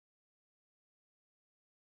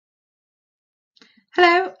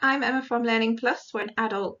Hello, I'm Emma from Learning Plus. We're an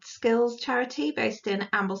adult skills charity based in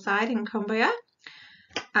Ambleside in Cumbria,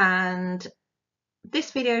 and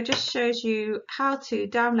this video just shows you how to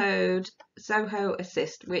download Zoho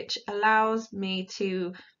Assist, which allows me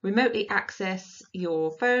to remotely access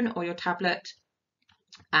your phone or your tablet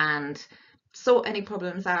and sort any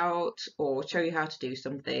problems out or show you how to do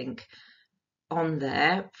something on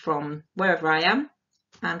there from wherever I am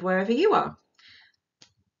and wherever you are.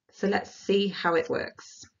 So let's see how it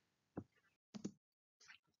works.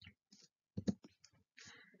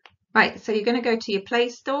 Right, so you're going to go to your Play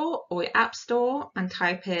Store or your App Store and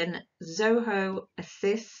type in Zoho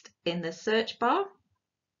Assist in the search bar.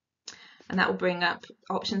 And that will bring up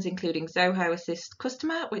options including Zoho Assist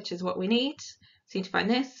Customer, which is what we need. So you need to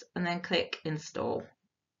find this and then click Install.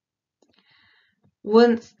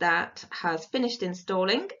 Once that has finished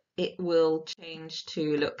installing, it will change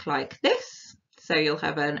to look like this. So you'll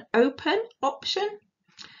have an Open option,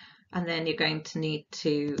 and then you're going to need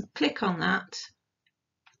to click on that,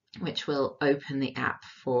 which will open the app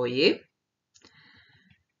for you.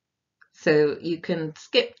 So you can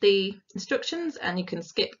skip the instructions and you can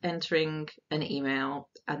skip entering an email,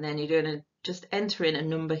 and then you're going to just enter in a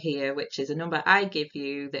number here, which is a number I give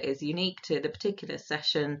you that is unique to the particular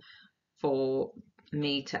session for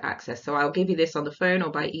me to access. So I'll give you this on the phone or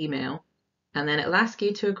by email, and then it'll ask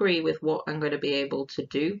you to agree with what I'm going to be able to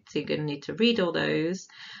do. So you're going to need to read all those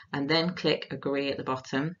and then click agree at the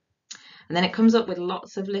bottom. And then it comes up with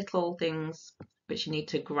lots of little things which you need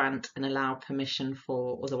to grant and allow permission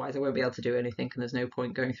for, otherwise I won't be able to do anything and there's no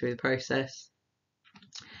point going through the process.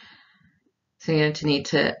 So you're going to need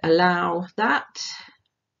to allow that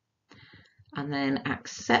and then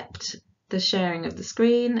accept the sharing of the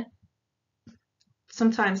screen.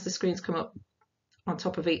 Sometimes the screens come up on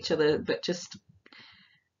top of each other, but just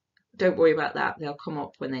don't worry about that, they'll come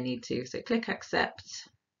up when they need to. So click accept.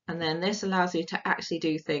 And then this allows you to actually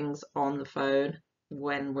do things on the phone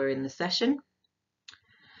when we're in the session.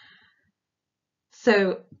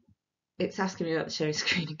 So it's asking me about the sharing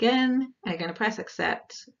screen again. I'm going to press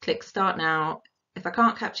accept, click start now. If I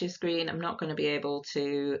can't capture your screen, I'm not going to be able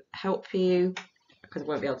to help you because I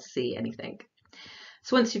won't be able to see anything.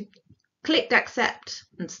 So once you've clicked accept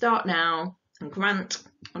and start now and grant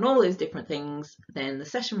on all those different things, then the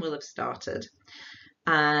session will have started.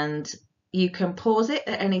 And you can pause it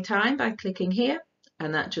at any time by clicking here,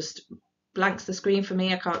 and that just blanks the screen for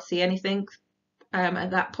me. I can't see anything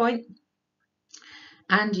at that point.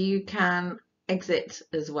 And you can exit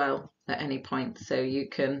as well at any point. So you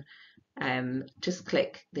can just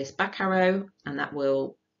click this back arrow and that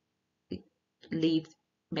will make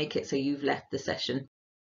it so you've left the session.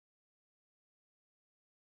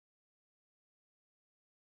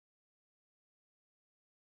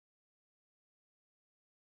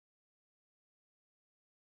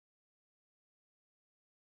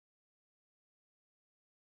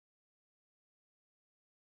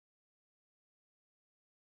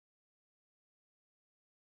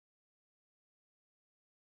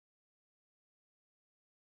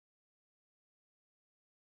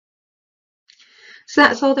 So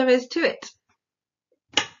that's all there is to it.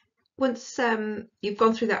 Once you've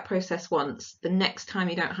gone through that process once, the next time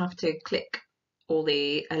you don't have to click all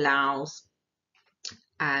the allows.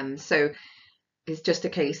 So it's just a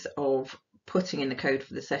case of putting in the code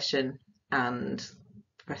for the session and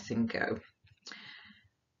pressing go.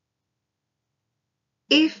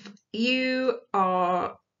 If you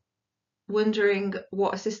are wondering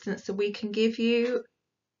what assistance that we can give you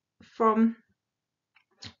from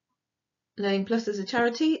Learning Plus as a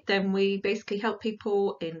charity, then we basically help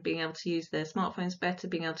people in being able to use their smartphones better,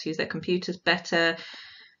 being able to use their computers better,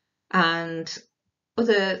 and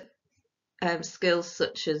other skills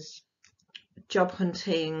such as job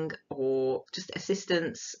hunting or just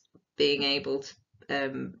assistance, being able to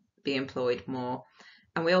be employed more.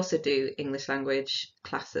 And we also do English language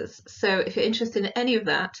classes. So if you're interested in any of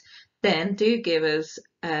that, then do give us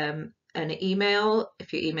an email.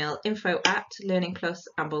 If you email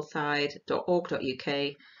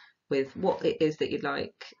info@learningplusambleside.org.uk with what it is that you'd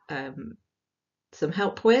like some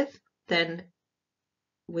help with, then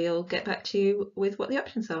we'll get back to you with what the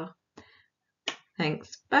options are.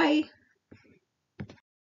 Thanks. Bye.